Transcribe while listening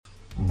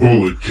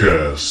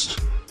Bulletcast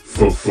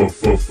for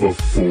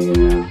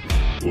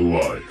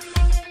life.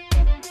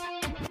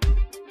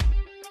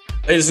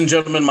 Ladies and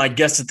gentlemen, my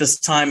guest at this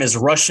time is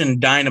Russian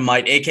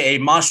Dynamite, aka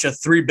Masha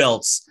Three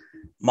Belts,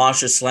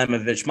 Masha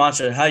Slamovich.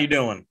 Masha, how you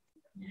doing?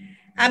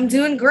 I'm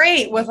doing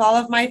great with all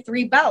of my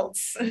three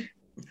belts.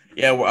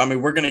 Yeah, well, I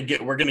mean, we're gonna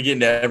get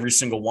into every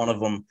single one of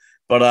them,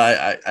 but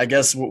I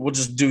guess we'll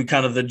just do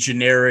kind of the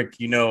generic.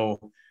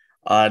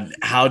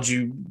 How'd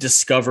you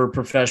discover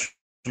professional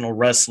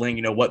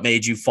wrestling? What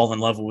made you fall in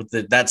love with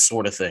it? That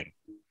sort of thing.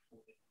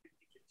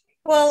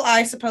 Well,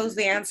 I suppose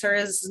the answer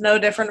is no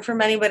different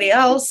from anybody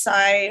else.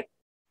 I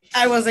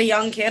was a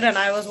young kid and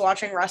I was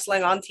watching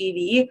wrestling on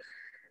TV,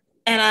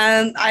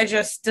 and I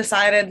just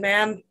decided,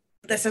 man,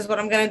 this is what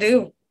I'm gonna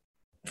do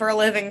for a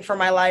living for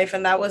my life,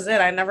 and that was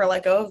it. I never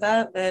let go of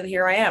that, and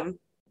here I am.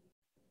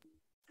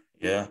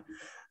 Yeah.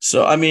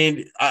 So, I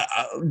mean,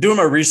 doing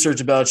my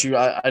research about you,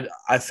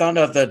 I found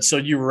out that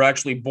you were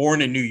actually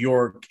born in New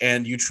York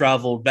and you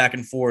traveled back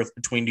and forth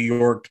between New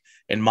York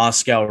and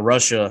Moscow,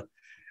 Russia.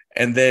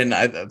 And then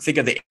I think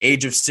at the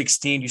age of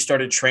 16, you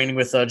started training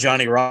with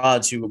Johnny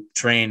Rods, who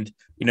trained,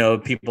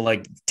 people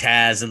like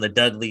Taz and the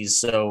Dudleys.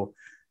 So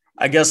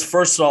I guess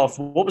first off,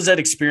 what was that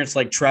experience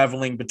like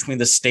traveling between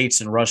the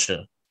States and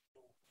Russia?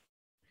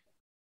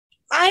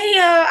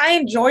 I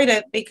enjoyed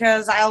it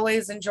because I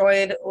always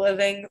enjoyed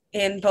living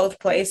in both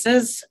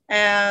places,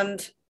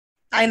 and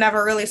I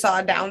never really saw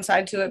a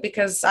downside to it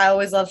because I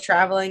always loved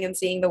traveling and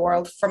seeing the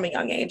world from a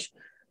young age.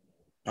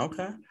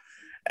 Okay.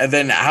 And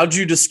then how'd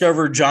you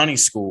discover Johnny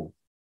School?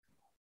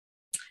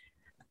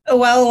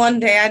 Well,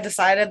 one day I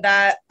decided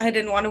that I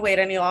didn't want to wait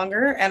any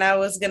longer and I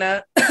was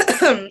gonna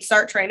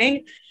start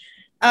training.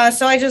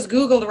 So I just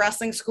Googled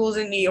wrestling schools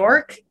in New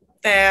York,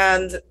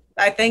 and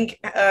I think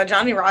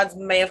Johnny Rods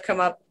may have come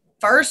up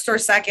first or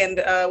second,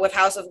 with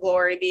House of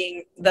Glory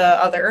being the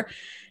other.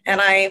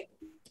 And I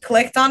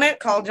clicked on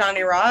it, called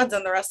Johnny Rods,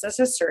 and the rest is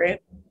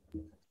history.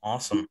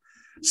 Awesome.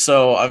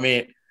 So, I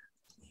mean,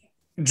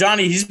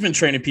 Johnny, he's been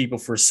training people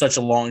for such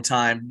a long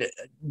time.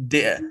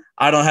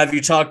 I don't have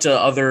you talked to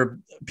other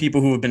people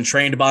who have been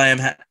trained by him.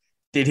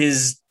 Did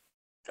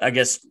I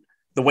guess,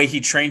 the way he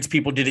trains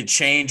people, did it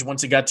change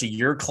once it got to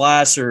your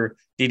class, or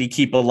did he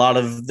keep a lot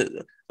of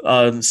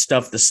the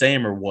stuff the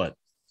same, or what?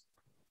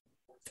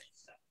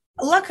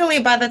 Luckily,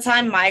 by the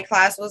time my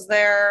class was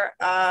there,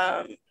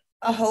 a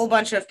whole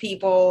bunch of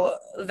people,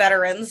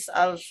 veterans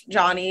of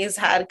Johnny's,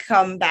 had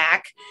come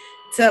back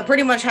to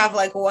pretty much have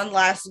like one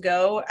last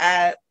go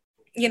at,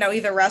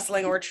 either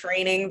wrestling or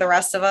training the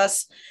rest of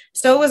us.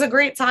 So it was a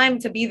great time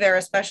to be there,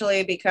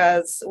 especially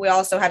because we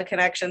also had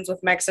connections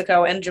with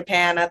Mexico and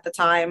Japan at the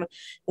time,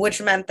 which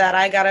meant that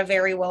I got a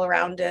very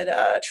well-rounded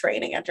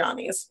training at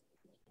Johnny's.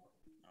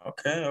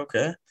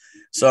 Okay.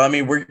 So, I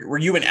mean, were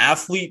you an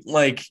athlete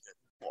like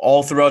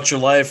all throughout your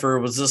life, or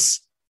was this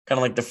kind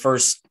of like the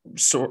first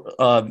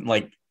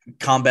like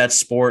combat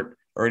sport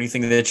or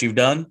anything that you've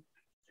done?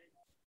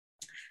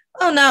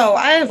 Oh no,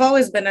 I have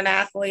always been an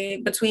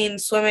athlete between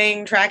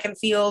swimming, track and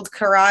field,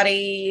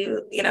 karate,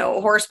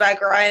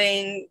 horseback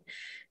riding,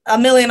 a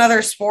million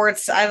other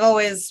sports. I've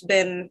always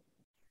been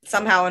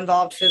somehow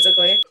involved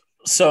physically.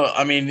 So,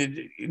 I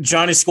mean,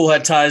 Johnny School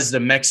had ties to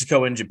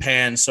Mexico and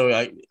Japan. So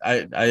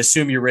I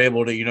assume you were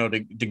able to,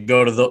 to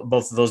go to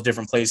both of those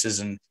different places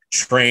and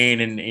train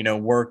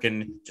and, work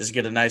and just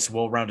get a nice,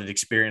 well-rounded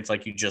experience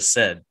like you just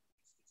said.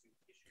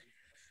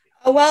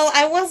 Well,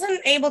 I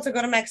wasn't able to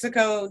go to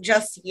Mexico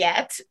just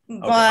yet,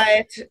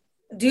 but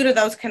due to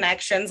those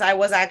connections, I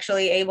was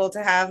actually able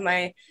to have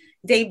my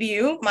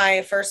debut,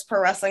 my first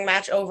pro wrestling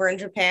match over in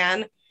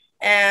Japan.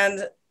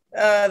 And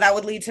that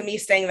would lead to me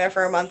staying there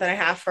for a month and a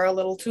half for a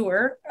little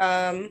tour,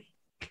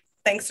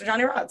 thanks to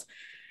Johnny Rods.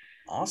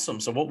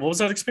 Awesome. So what was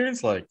that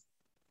experience like?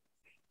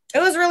 It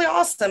was really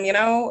awesome.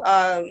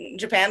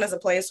 Japan is a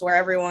place where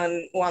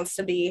everyone wants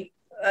to be,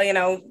 in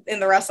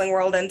the wrestling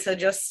world, and to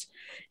just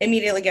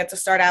immediately get to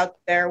start out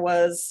there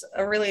was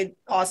a really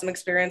awesome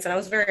experience. And I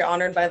was very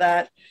honored by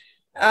that.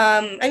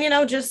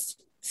 And,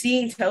 just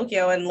seeing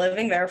Tokyo and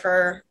living there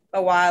for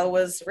a while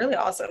was really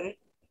awesome.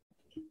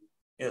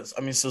 Yes.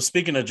 I mean, so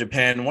speaking of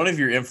Japan, one of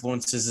your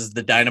influences is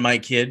the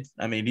Dynamite Kid.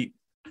 I mean,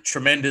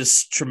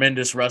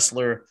 tremendous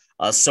wrestler,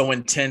 so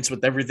intense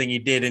with everything he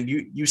did. And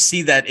you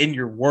see that in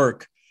your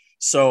work.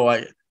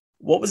 So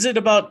what was it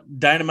about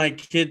Dynamite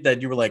Kid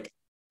that you were like,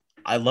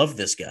 I love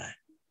this guy?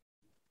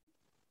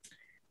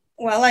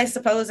 Well, I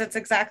suppose it's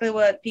exactly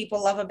what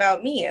people love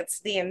about me. It's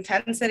the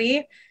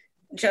intensity,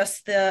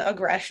 just the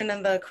aggression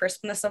and the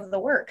crispness of the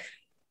work.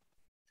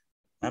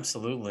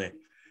 Absolutely.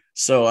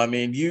 So, I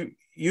mean,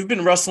 you've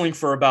been wrestling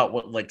for about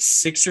what, like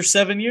 6 or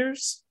 7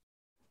 years?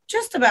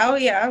 Just about,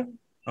 yeah.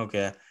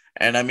 Okay.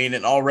 And I mean,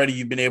 and already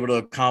you've been able to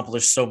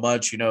accomplish so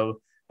much,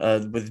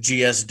 with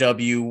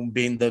GSW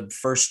being the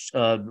first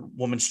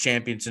women's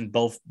champions in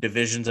both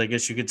divisions, I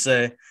guess you could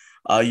say.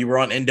 You were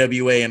on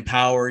NWA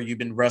Empower. You've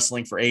been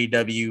wrestling for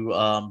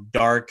AEW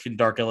Dark and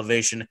Dark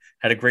Elevation.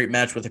 Had a great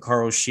match with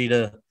Hikaru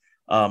Shida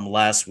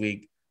last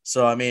week.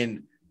 So, I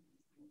mean,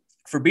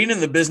 for being in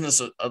the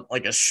business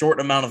like a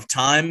short amount of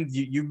time,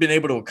 you've been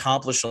able to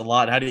accomplish a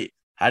lot.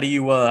 How do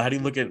you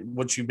look at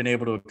what you've been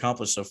able to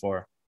accomplish so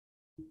far?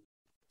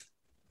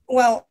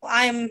 Well,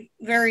 I'm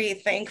very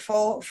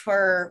thankful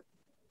for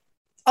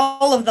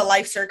all of the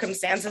life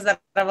circumstances that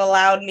have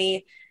allowed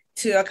me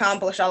to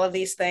accomplish all of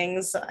these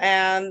things.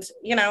 And,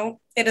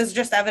 it is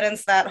just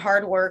evidence that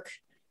hard work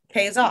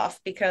pays off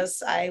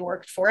because I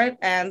worked for it.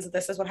 And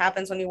this is what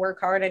happens when you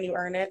work hard and you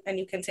earn it and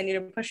you continue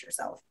to push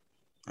yourself.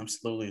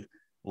 Absolutely.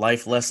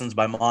 Life lessons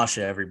by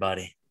Masha,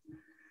 everybody.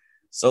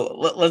 So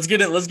let's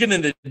get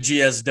into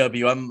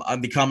GSW.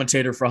 I'm the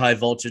commentator for High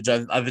Voltage.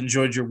 I've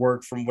enjoyed your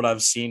work from what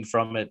I've seen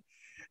from it.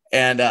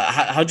 And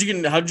how'd you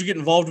get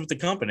involved with the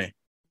company?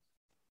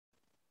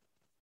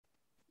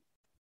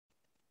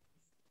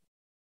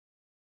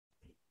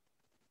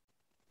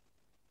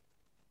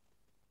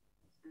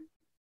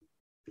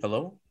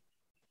 Hello?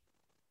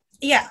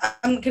 Yeah.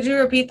 Could you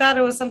repeat that?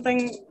 It was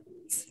something.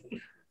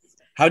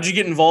 How'd you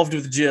get involved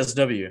with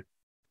GSW?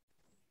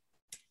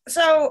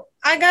 So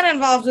I got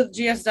involved with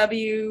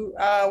GSW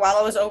while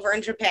I was over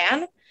in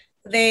Japan.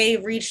 They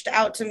reached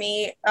out to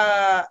me.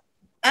 I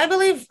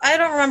believe, I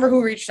don't remember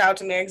who reached out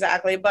to me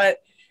exactly, but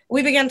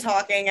we began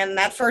talking. And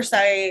at first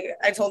I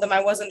told them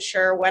I wasn't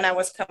sure when I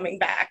was coming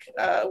back,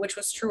 which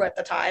was true at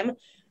the time.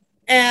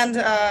 And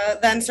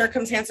then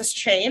circumstances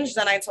changed,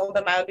 and I told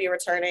them I would be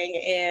returning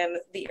in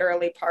the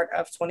early part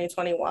of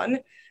 2021,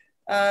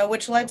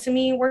 which led to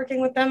me working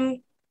with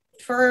them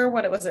for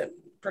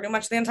pretty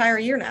much the entire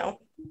year now.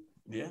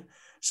 Yeah.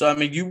 So, I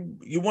mean, you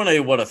won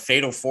a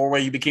fatal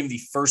four-way. You became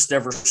the first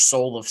ever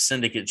Soul of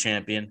Syndicate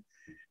champion.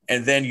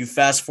 And then you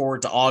fast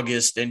forward to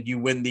August and you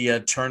win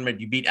the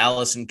tournament. You beat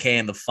Allison Kay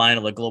in the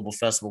final at Global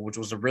Festival, which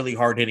was a really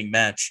hard-hitting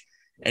match.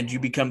 And you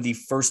become the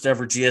first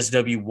ever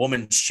GSW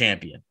Women's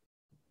Champion.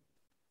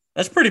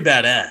 That's pretty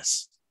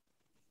badass.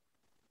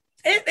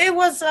 It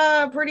was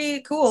pretty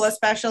cool,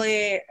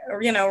 especially,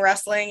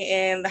 wrestling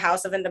in the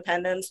House of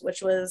Independence,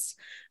 which was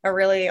a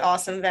really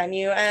awesome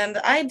venue. And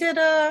I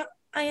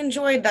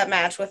enjoyed that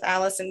match with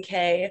Allison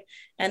Kay,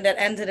 and it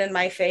ended in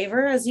my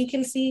favor, as you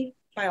can see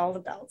by all the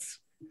belts.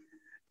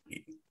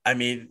 I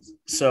mean,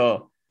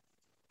 so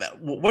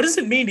what does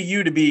it mean to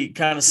you to be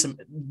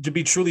to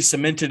be truly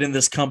cemented in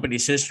this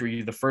company's history?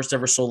 You're the first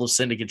ever Soul of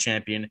Syndicate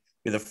champion.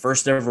 You're the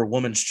first ever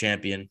women's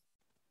champion.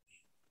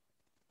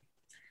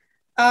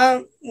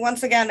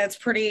 Once again, it's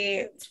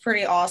pretty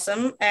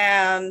awesome,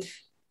 and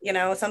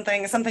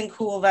something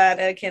cool that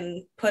I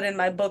can put in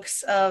my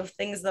books of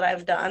things that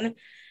I've done.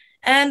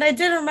 And I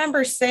did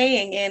remember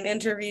saying in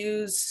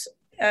interviews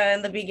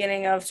in the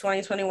beginning of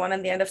 2021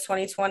 and the end of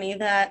 2020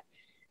 that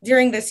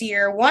during this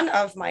year, one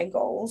of my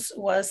goals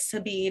was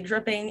to be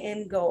dripping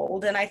in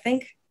gold, and I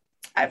think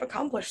I've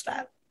accomplished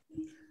that.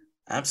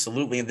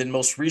 Absolutely. And then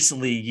most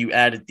recently, you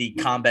added the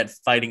Combat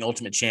Fighting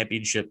Ultimate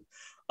Championship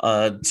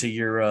to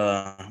your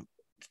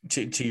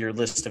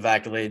list of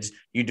accolades.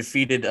 You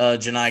defeated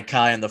Janai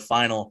Kai in the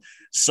final.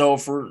 So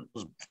for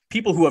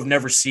people who have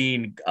never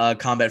seen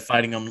Combat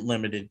Fighting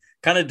Unlimited,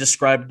 kind of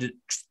describe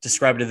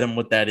to them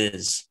what that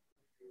is.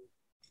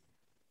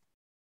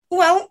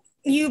 Well,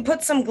 you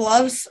put some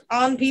gloves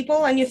on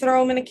people and you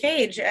throw them in a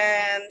cage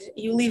and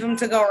you leave them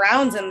to go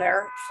rounds in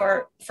there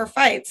for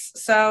fights.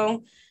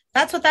 So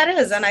that's what that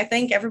is. And I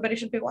think everybody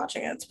should be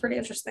watching it. It's pretty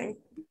interesting.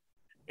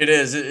 It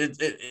is.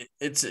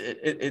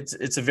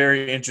 It's a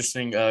very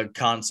interesting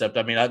concept.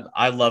 I mean,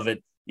 I love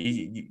it.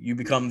 You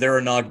become their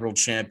inaugural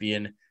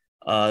champion.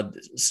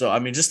 So I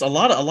mean, just a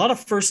lot of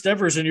first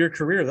evers in your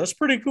career. That's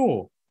pretty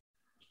cool.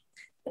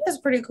 It is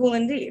pretty cool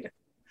indeed.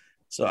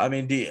 So I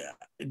mean,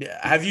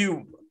 have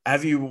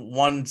you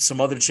won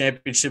some other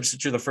championships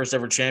that you're the first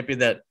ever champion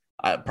that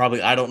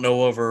I don't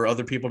know of or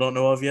other people don't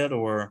know of yet?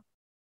 Or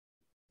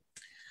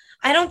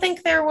I don't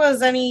think there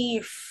was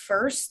any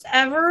first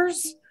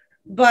evers.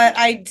 But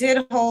I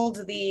did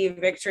hold the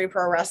Victory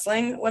Pro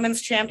Wrestling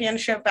Women's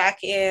Championship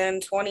back in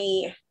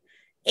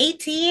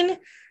 2018.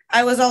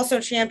 I was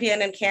also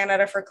champion in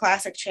Canada for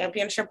Classic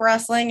Championship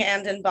Wrestling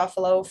and in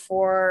Buffalo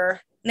for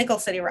Nickel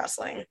City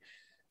Wrestling.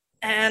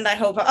 And I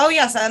hope,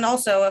 and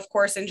also, of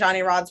course, in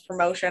Johnny Rod's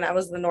promotion, I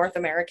was the North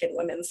American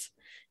Women's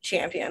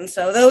Champion.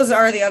 So those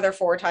are the other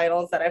 4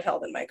 titles that I've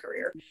held in my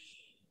career.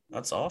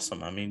 That's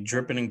awesome. I mean,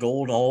 dripping in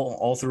gold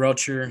all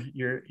throughout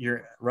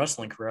your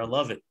wrestling career. I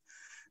love it.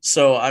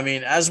 So, I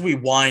mean, as we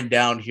wind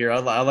down here, I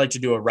like to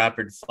do a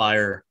rapid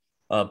fire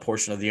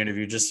portion of the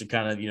interview just to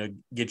kind of,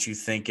 get you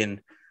thinking.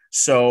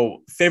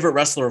 So, favorite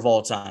wrestler of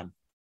all time?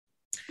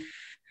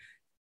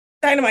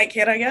 Dynamite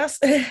Kid, I guess.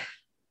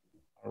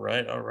 All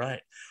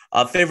right.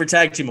 Favorite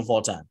tag team of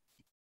all time?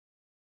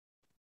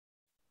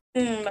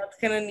 That's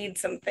going to need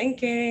some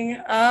thinking.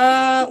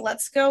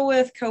 Let's go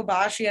with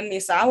Kobashi and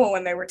Misawa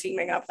when they were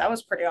teaming up. That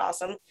was pretty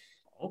awesome.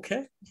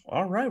 Okay.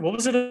 All right. What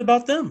was it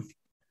about them?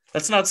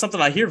 That's not something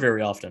I hear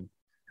very often.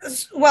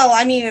 Well,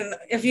 I mean,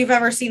 if you've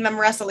ever seen them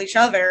wrestle each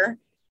other,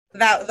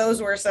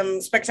 those were some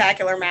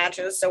spectacular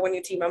matches. So when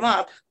you team them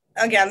up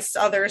against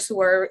others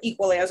who are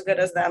equally as good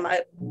as them,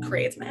 it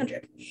creates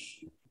magic.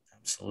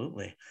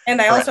 Absolutely. And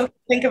I All also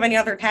think of any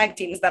other tag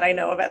teams that I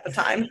know of at the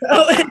time.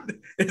 So.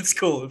 It's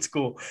cool. It's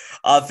cool.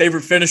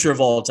 Favorite finisher of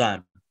all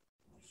time?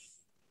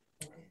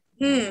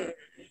 That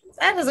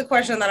is a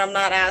question that I'm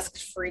not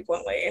asked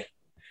frequently.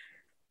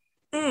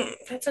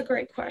 That's a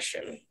great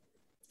question.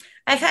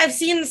 I've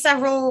seen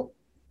several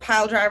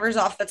pile drivers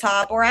off the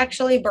top, or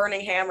actually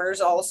burning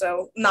hammers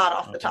also, not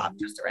off the top,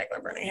 just a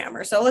regular burning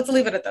hammer. So let's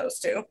leave it at those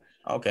two.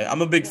 Okay,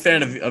 I'm a big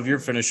fan of your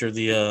finisher,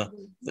 the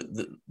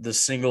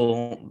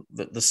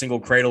single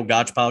cradle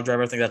gotch pile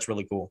driver. I think that's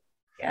really cool.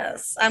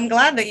 Yes, I'm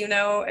glad that you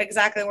know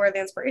exactly where the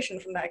inspiration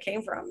from that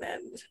came from,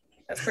 and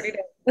that's pretty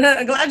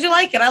dope. Glad you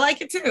like it. I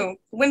like it too.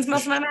 Wins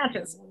most of my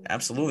matches.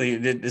 Absolutely,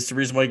 it's the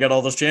reason why you got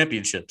all those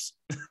championships.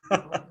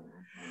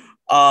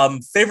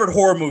 Favorite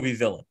horror movie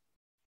villain?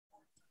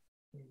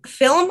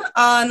 Film,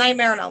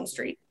 Nightmare on Elm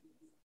Street.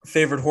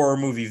 Favorite horror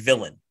movie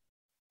villain?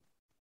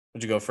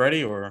 Would you go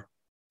Freddy or?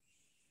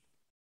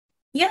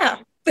 Yeah.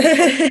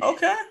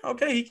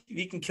 Okay.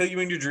 He can kill you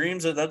in your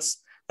dreams. That's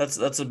a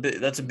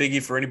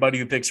biggie for anybody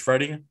who picks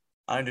Freddy.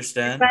 I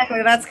understand.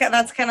 Exactly.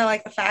 That's kind of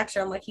like the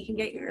factor. I'm like, he can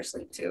get you in your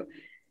sleep too.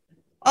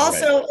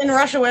 Also, in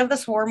Russia, we have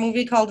this horror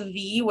movie called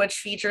V, which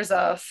features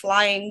a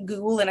flying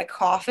ghoul in a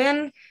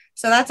coffin.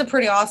 So that's a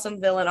pretty awesome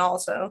villain,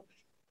 also.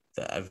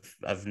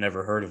 I've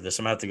never heard of this.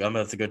 I'm gonna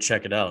have to go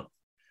check it out.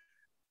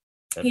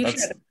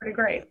 It's pretty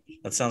great.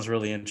 That sounds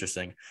really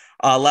interesting.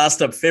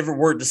 Last up, favorite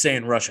word to say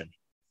in Russian?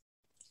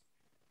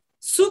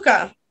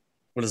 Suka.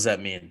 What does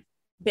that mean?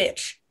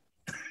 Bitch.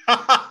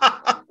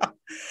 I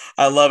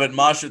love it,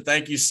 Masha.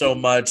 Thank you so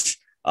much.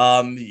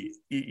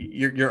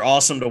 You're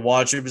awesome to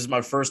watch. It was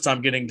my first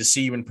time getting to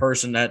see you in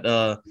person at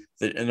the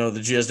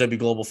GSW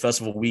Global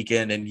Festival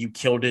weekend, and you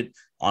killed it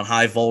on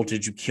High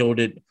Voltage. You killed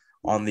it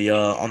on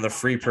the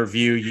free per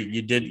view.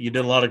 You did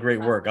a lot of great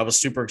work. I was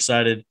super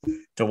excited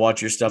to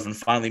watch your stuff and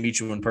finally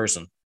meet you in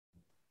person.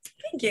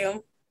 Thank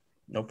you.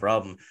 No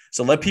problem.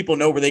 So let people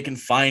know where they can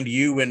find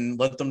you and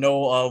let them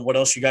know what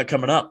else you got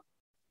coming up.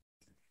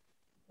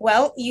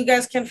 Well, you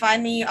guys can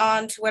find me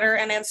on Twitter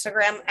and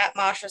Instagram at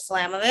Masha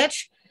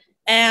Slamovich.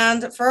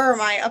 And for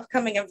my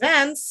upcoming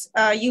events,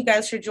 you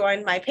guys should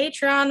join my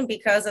Patreon,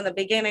 because in the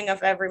beginning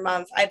of every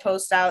month, I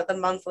post out the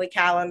monthly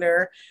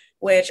calendar,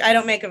 which I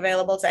don't make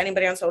available to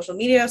anybody on social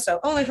media.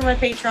 So only for my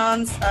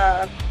patrons.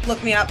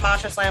 Look me up,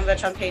 Masha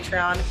Slamovich, on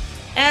Patreon.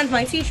 And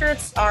my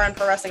t-shirts are on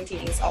Pro Wrestling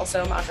Tees,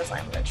 also Masha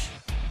Slamovich.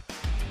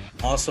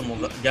 Awesome.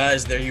 Well,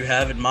 guys, there you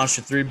have it.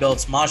 Masha 3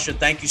 Belts. Masha,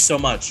 thank you so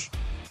much.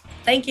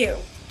 Thank you.